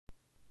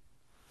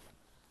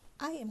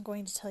I am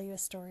going to tell you a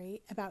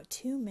story about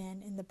two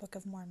men in the Book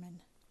of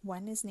Mormon.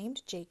 One is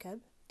named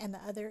Jacob, and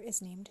the other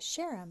is named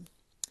Sherem.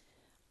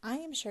 I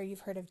am sure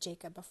you've heard of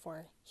Jacob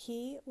before.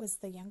 He was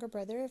the younger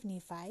brother of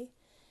Nephi.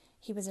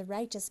 He was a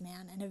righteous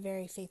man and a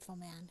very faithful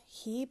man.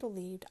 He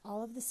believed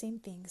all of the same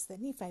things that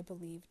Nephi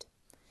believed.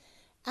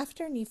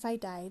 After Nephi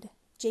died,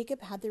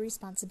 Jacob had the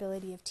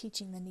responsibility of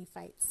teaching the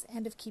Nephites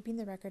and of keeping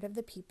the record of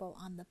the people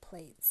on the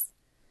plates.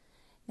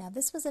 Now,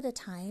 this was at a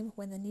time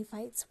when the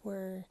Nephites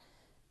were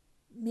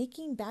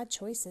making bad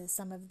choices,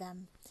 some of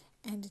them,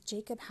 and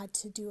Jacob had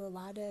to do a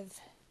lot of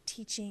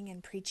teaching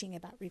and preaching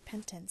about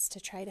repentance to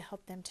try to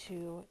help them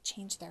to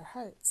change their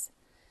hearts.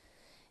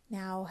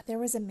 Now, there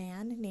was a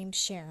man named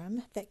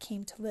Sherem that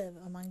came to live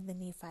among the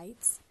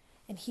Nephites,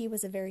 and he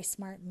was a very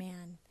smart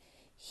man.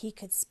 He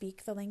could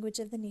speak the language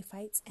of the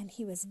Nephites, and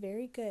he was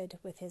very good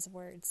with his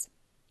words.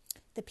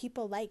 The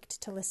people liked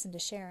to listen to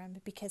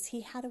Sherem because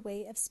he had a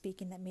way of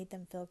speaking that made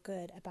them feel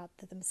good about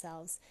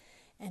themselves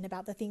and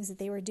about the things that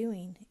they were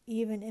doing,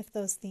 even if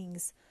those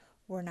things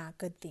were not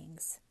good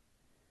things.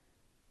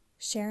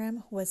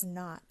 Sherem was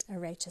not a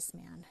righteous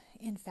man.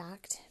 In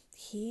fact,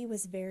 he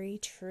was very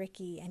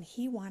tricky, and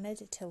he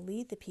wanted to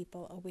lead the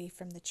people away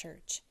from the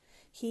church.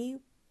 He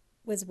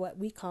was what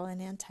we call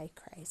an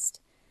antichrist.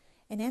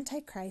 An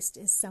antichrist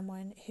is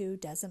someone who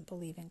doesn't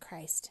believe in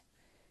Christ.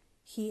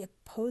 He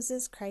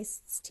opposes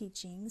Christ's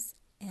teachings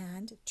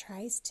and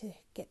tries to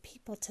get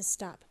people to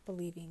stop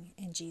believing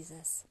in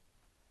Jesus.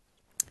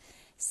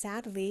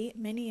 Sadly,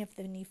 many of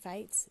the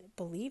Nephites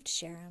believed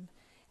Sherem,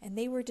 and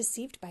they were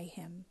deceived by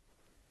him.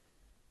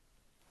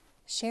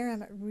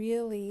 Sherem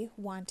really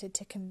wanted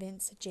to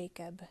convince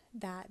Jacob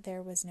that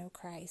there was no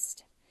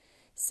Christ.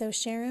 So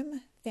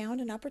Sherem found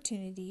an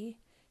opportunity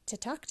to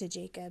talk to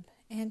Jacob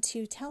and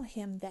to tell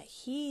him that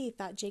he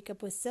thought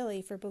Jacob was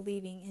silly for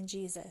believing in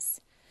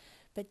Jesus.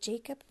 But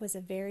Jacob was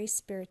a very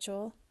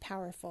spiritual,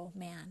 powerful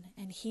man,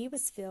 and he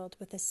was filled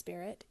with the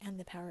Spirit and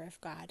the power of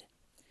God.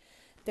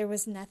 There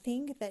was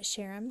nothing that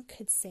Sherem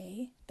could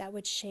say that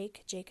would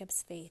shake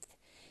Jacob's faith.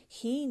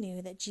 He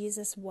knew that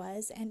Jesus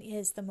was and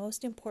is the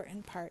most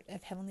important part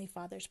of Heavenly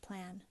Father's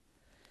plan.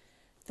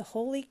 The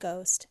Holy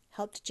Ghost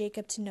helped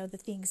Jacob to know the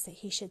things that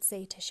he should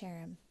say to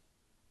Sherem.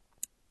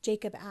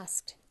 Jacob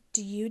asked,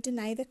 "Do you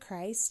deny the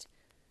Christ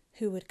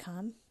who would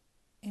come?"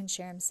 And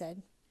Sherem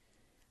said,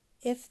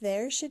 "If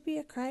there should be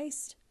a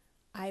Christ,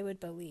 I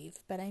would believe,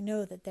 but I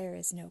know that there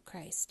is no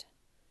Christ."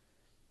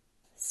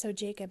 So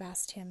Jacob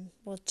asked him,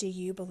 "Well, do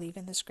you believe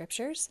in the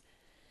Scriptures?"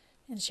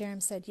 And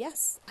Sherem said,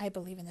 "Yes, I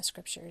believe in the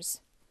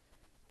Scriptures."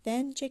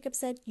 Then Jacob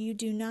said, "You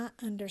do not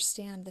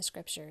understand the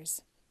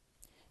Scriptures,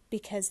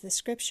 because the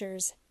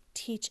Scriptures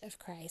teach of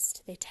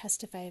Christ. They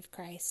testify of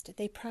Christ.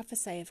 They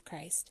prophesy of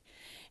Christ.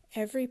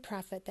 Every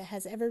prophet that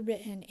has ever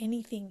written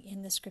anything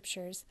in the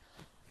Scriptures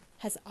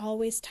has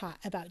always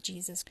taught about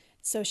Jesus."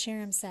 So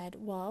Sherem said,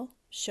 "Well,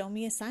 show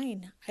me a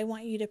sign. I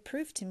want you to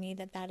prove to me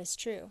that that is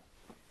true."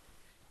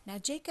 Now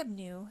Jacob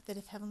knew that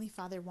if Heavenly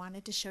Father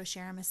wanted to show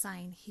Sherem a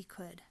sign, he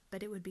could,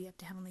 but it would be up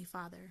to Heavenly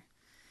Father.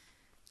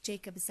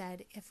 Jacob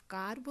said, "If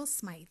God will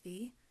smite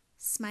thee,"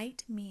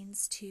 smite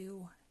means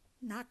to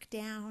knock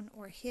down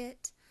or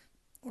hit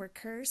or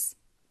curse.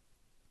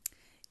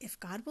 "If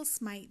God will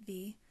smite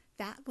thee,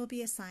 that will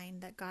be a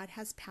sign that God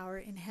has power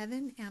in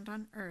heaven and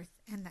on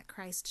earth, and that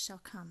Christ shall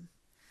come."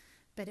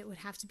 But it would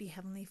have to be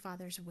Heavenly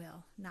Father's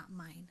will, not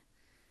mine.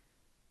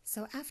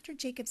 So after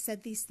Jacob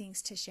said these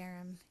things to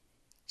Sherem,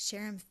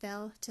 Sherem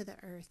fell to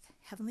the earth.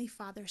 Heavenly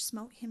Father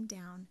smote him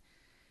down.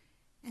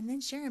 And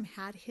then Sherem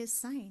had his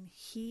sign.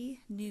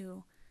 He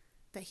knew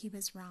that he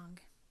was wrong.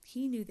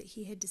 He knew that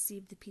he had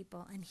deceived the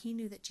people, and he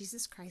knew that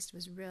Jesus Christ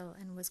was real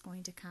and was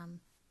going to come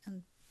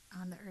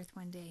on the earth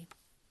one day.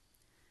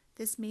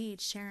 This made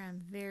Sherem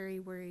very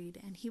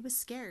worried, and he was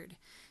scared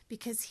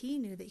because he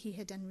knew that he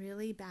had done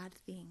really bad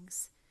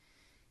things.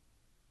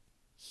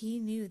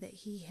 He knew that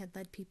he had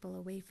led people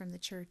away from the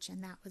church,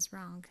 and that was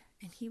wrong,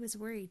 and he was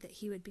worried that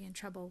he would be in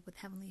trouble with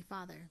Heavenly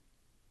Father.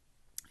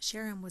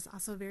 Sherem was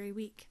also very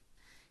weak.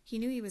 He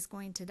knew he was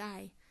going to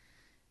die,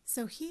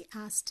 so he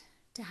asked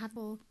to have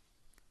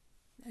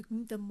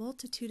the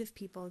multitude of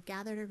people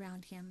gathered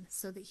around him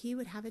so that he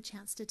would have a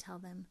chance to tell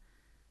them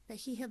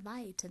that he had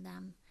lied to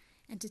them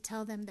and to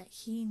tell them that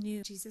he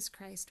knew Jesus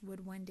Christ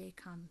would one day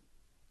come.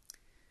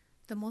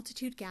 The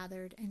multitude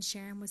gathered, and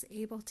Sherem was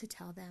able to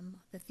tell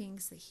them the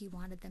things that he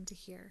wanted them to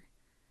hear.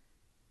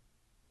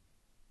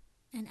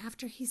 And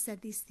after he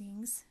said these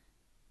things,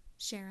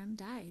 Sherem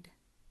died.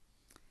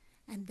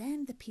 And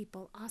then the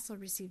people also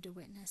received a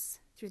witness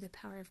through the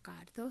power of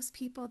God. Those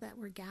people that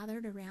were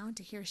gathered around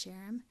to hear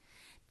Sherem,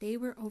 they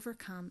were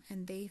overcome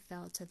and they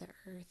fell to the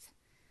earth.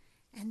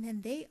 And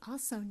then they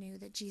also knew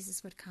that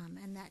Jesus would come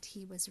and that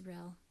he was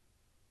real.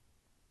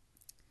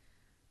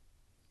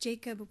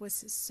 Jacob was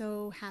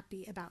so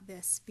happy about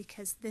this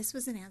because this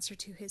was an answer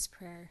to his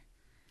prayer.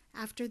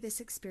 After this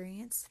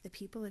experience, the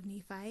people of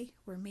Nephi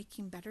were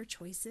making better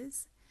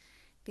choices.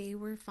 They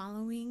were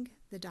following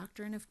the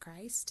doctrine of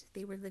Christ.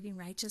 They were living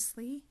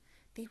righteously.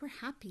 They were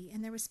happy,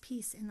 and there was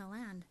peace in the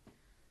land.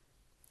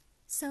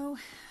 So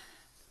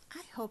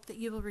I hope that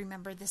you will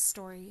remember this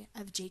story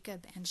of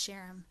Jacob and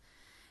Sherem.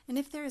 And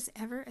if there is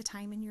ever a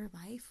time in your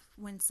life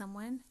when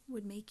someone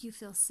would make you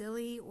feel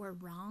silly or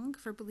wrong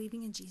for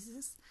believing in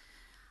Jesus,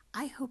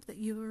 I hope that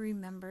you will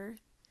remember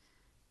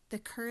the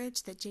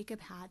courage that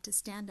Jacob had to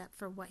stand up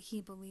for what he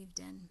believed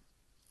in.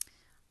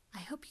 I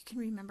hope you can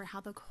remember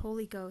how the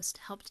Holy Ghost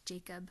helped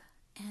Jacob,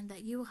 and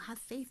that you will have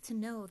faith to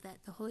know that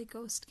the Holy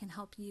Ghost can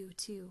help you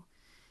too.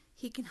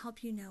 He can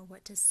help you know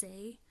what to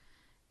say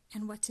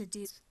and what to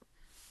do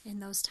in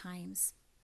those times.